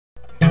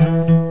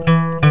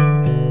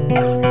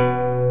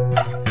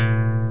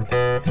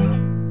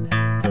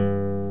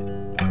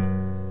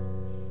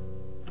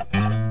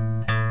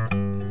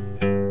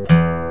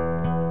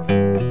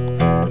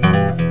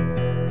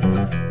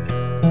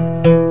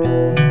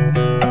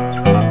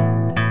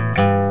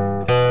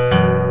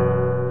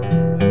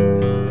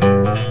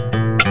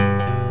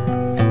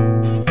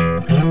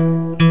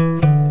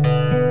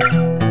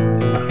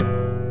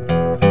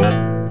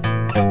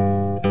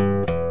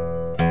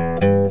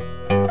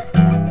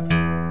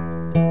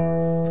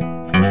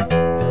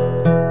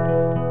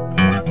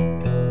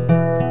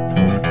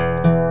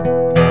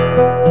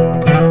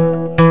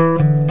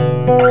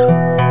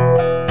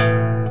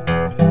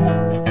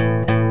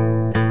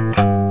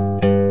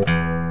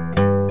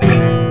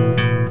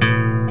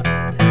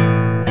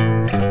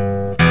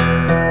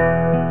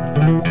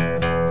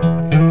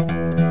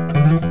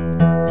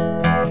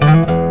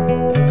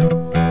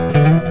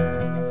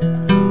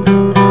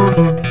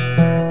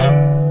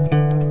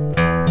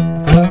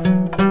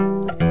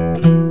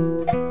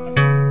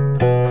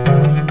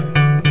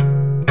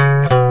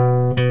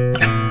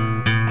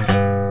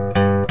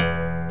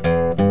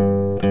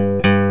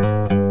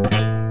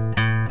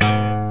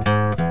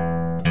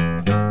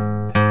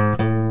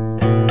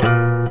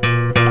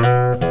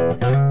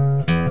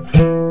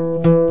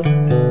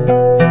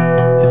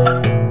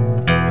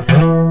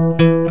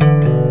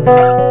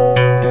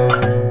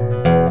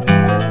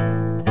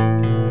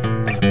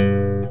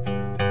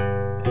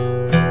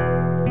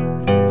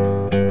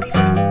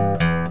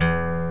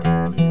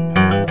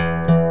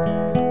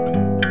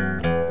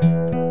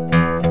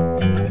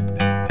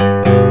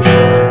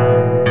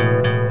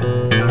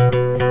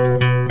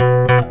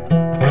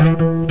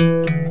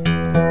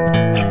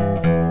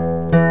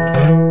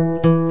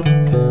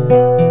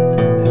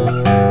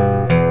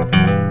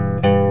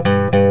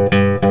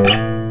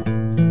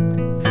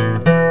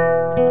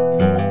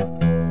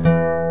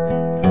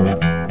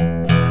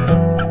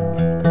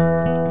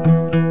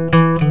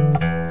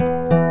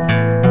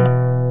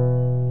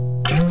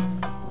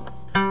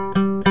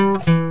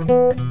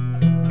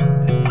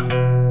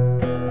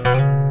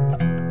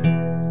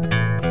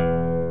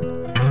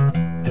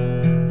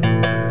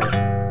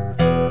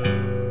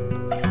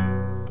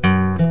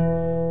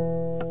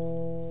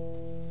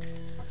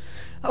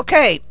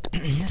Okay,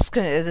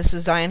 this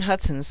is Diane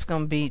Hudson. It's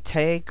gonna be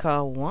take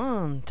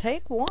one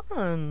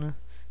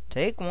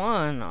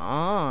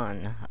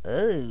on.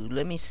 Oh,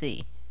 let me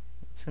see.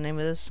 What's the name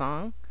of this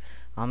song?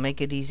 I'll make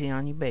it easy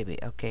on you, baby.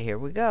 Okay, here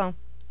we go.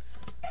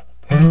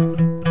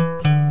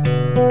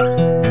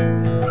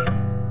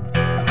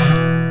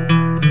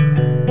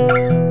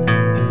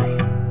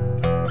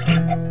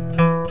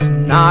 It's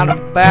not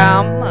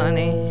about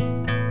money.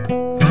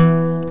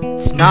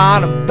 It's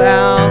not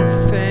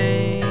about fame.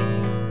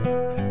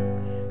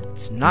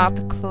 It's not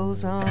the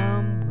clothes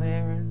I'm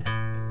wearing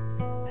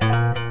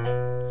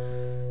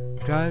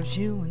drives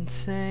you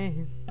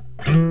insane.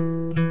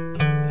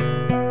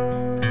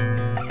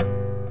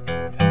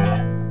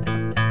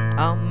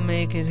 I'll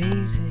make it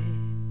easy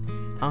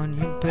on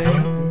you,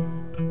 baby.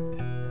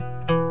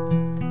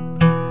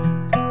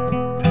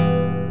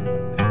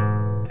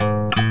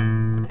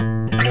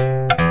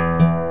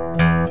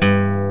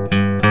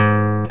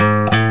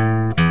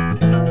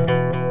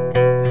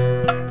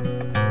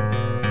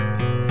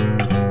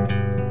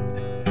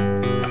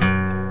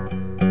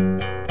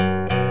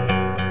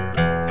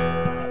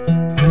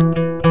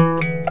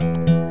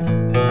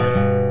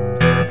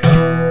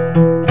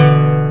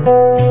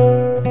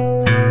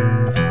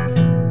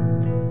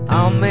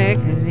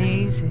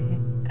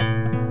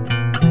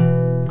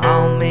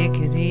 I'll make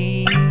it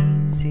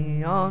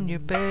easy on you,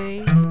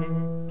 baby.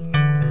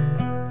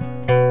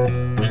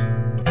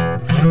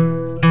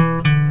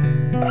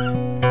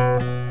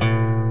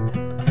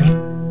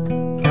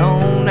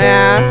 Don't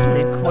ask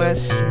me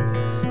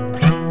questions,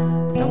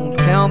 don't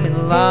tell me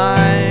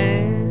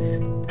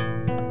lies.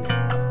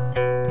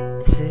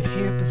 Sit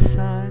here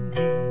beside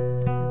me,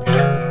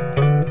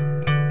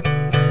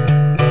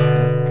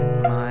 look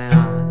in my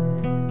eyes.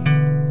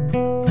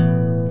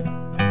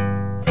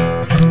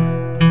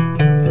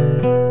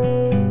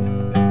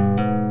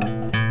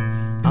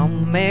 I'll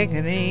make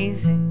it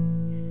easy,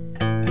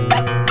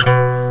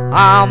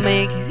 I'll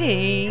make it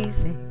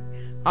easy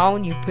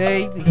on you,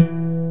 baby.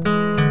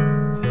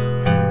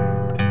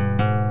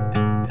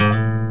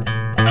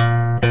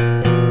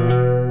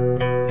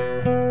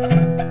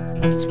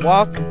 Let's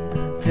walk in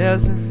the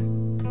desert,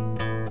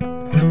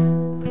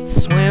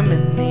 let's swim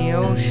in the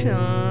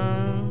ocean.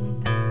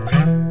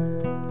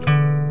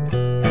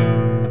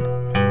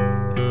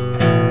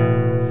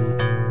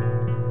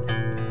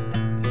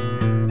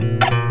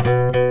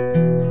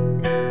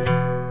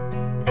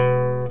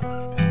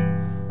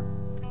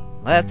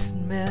 Let's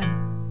admit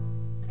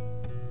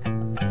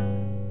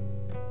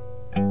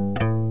the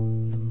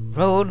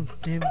road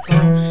of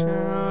devotion.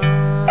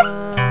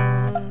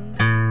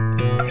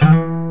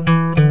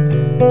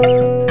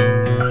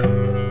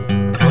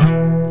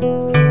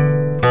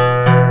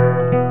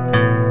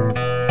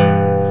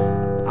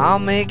 I'll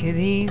make it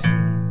easy,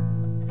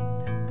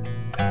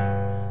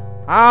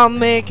 I'll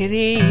make it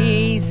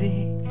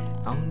easy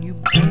on you,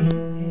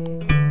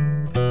 baby.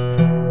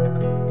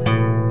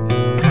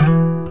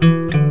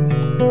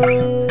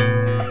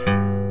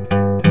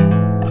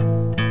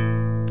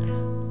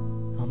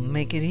 I'll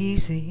make it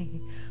easy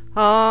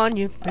on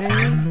you,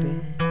 baby.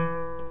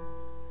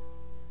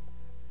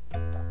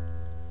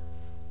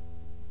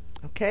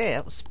 Okay,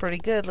 that was pretty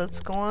good. Let's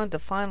go on to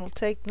final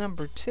take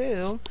number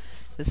 2.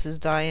 This is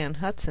Diane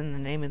Hudson. The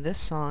name of this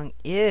song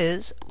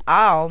is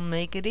I'll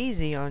Make It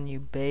Easy on You,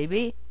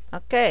 Baby.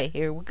 Okay,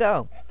 here we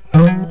go.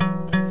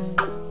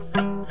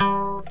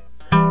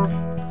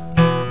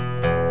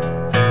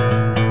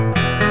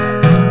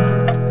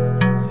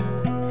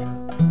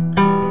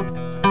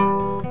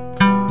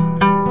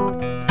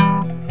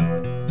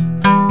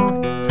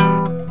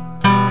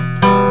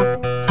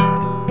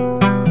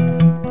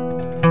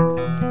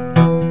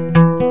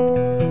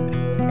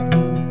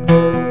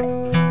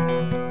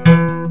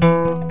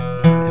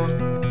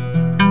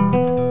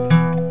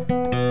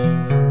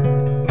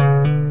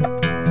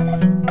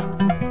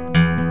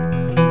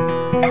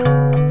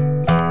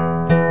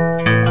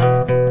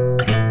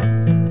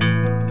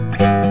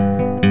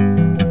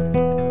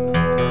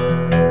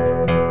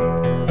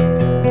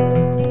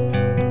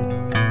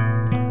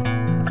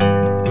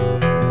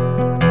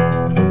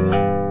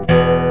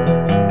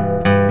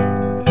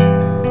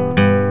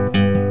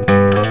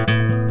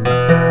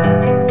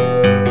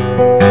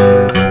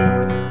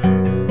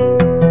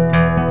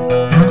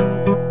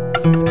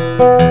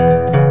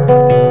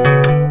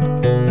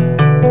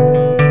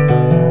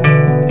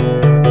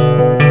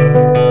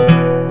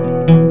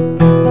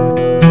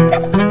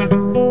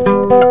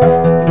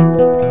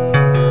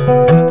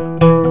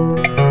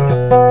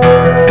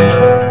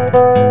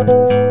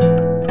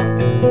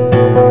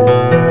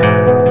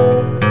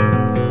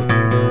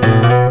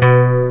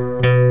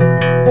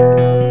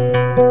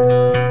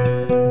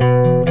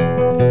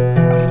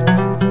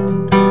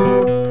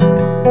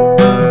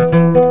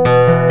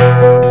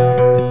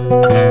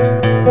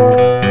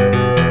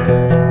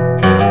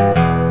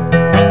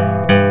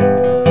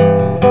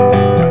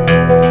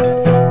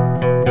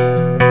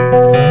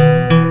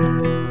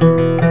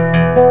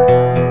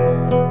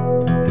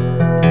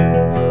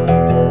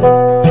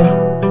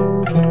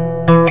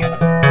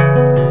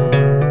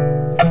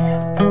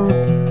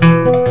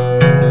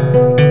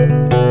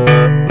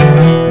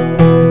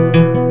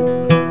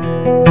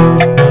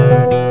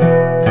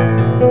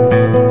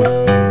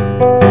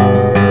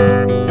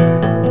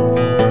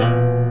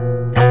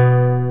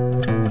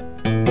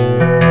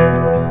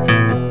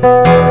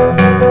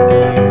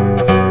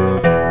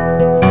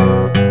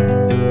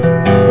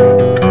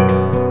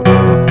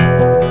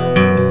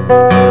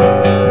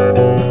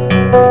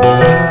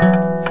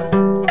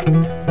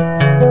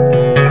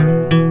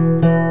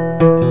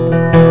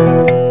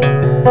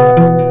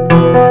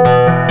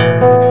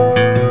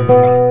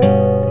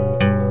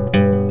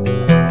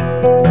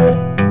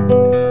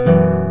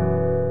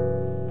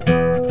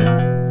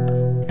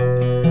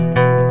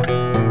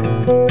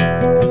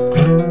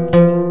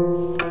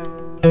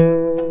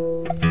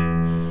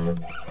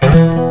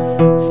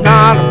 It's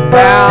not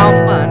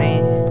about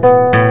money,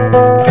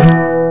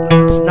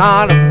 it's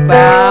not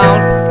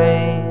about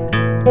fame,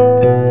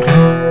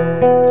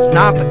 it's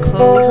not the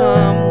clothes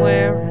I'm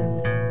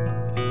wearing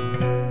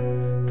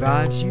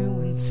drives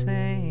you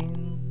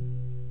insane.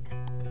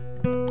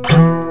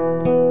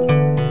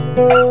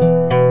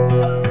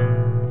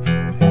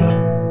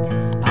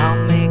 I'll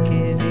make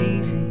it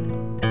easy,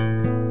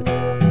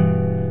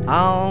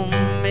 I'll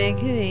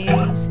make it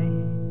easy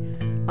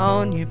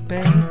on you,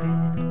 baby.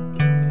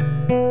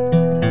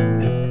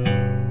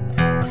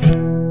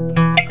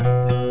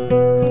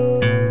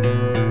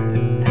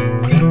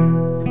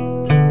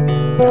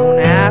 Don't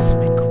ask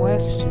me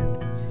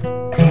questions,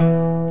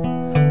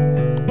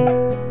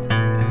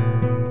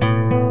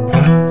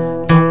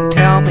 don't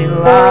tell me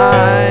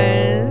lies.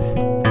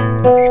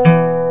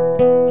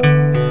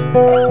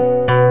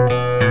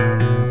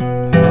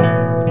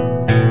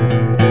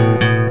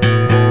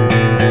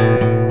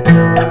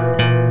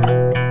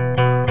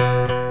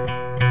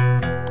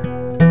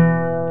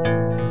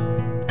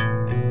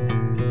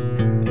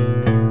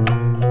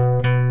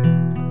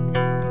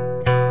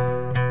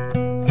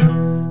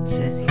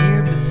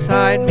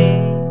 Beside me,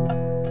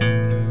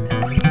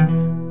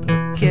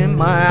 look in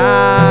my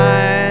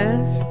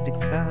eyes,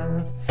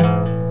 because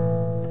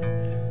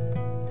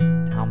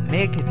I'll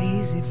make it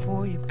easy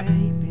for you,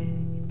 baby.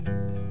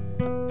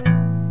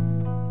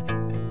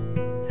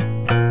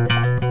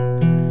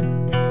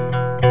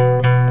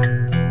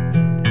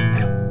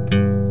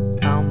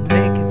 I'll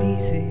make it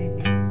easy,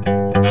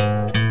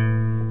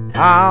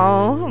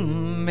 I'll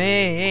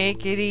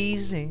make it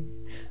easy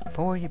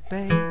for you,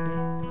 baby.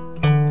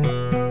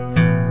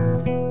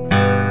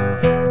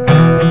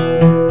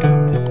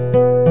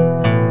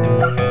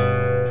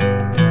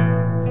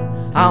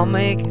 I'll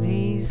make it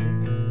easy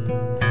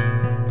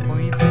for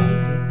you,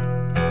 baby.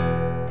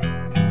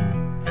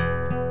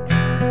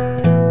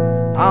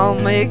 I'll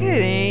make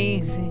it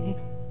easy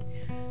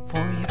for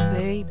you,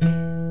 baby.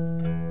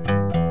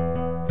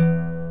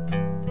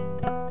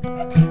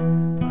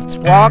 Let's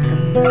walk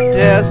in the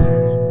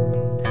desert.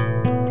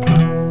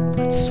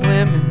 Let's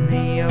swim in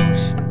the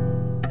ocean.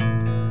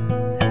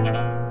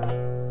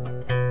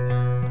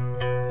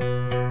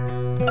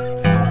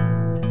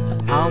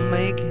 I'll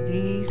make it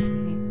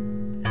easy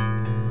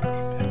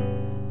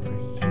for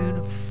you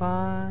to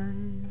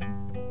find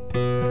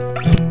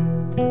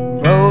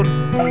the road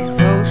of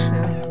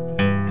devotion.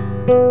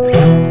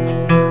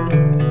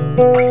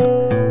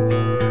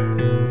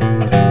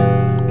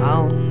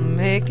 I'll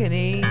make it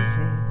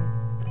easy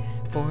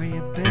for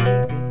you,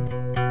 baby.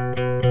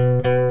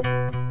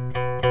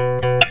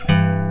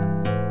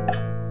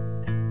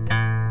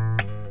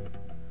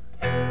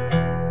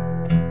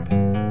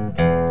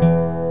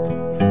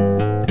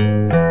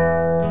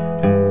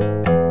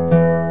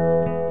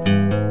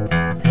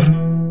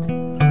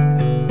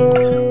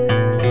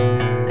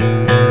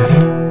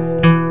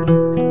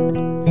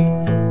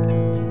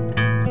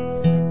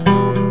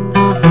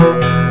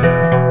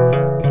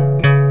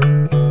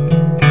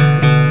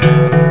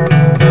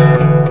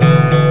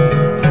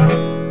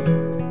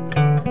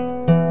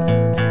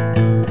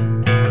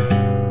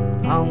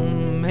 I'll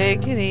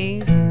make it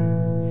easy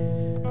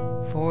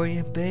for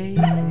you,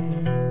 baby.